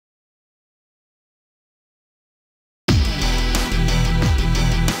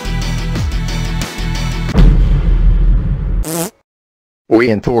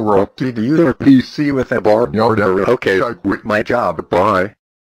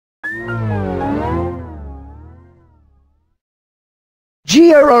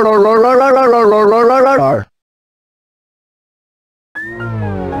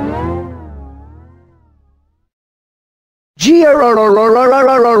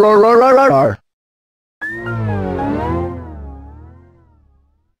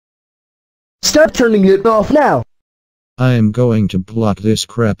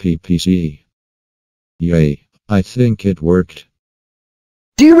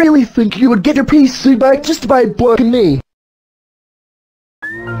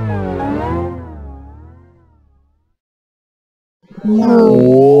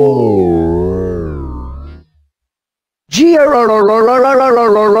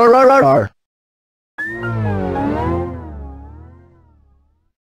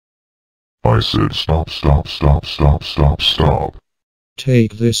I said stop, stop, stop, stop, stop, stop.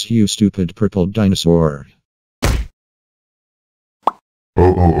 Take this, you stupid purple dinosaur.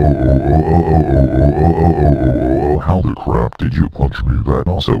 How the crap did you punch me? That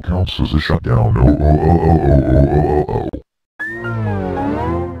also counts as a shutdown.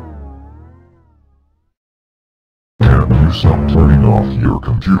 Can you stop turning off your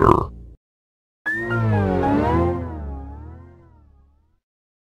computer?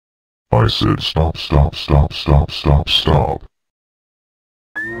 I said stop, stop, stop, stop, stop, stop.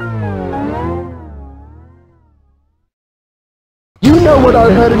 You know what,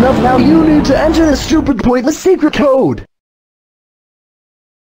 I've had enough. Now you need to enter the stupid pointless secret code.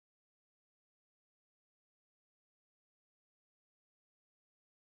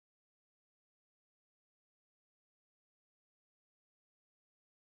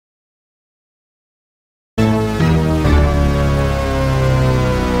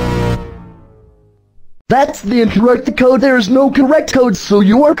 That's the incorrect code. There is no correct code, so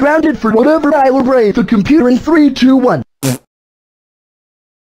you are grounded for whatever. I will break the computer in 3, 2, 1.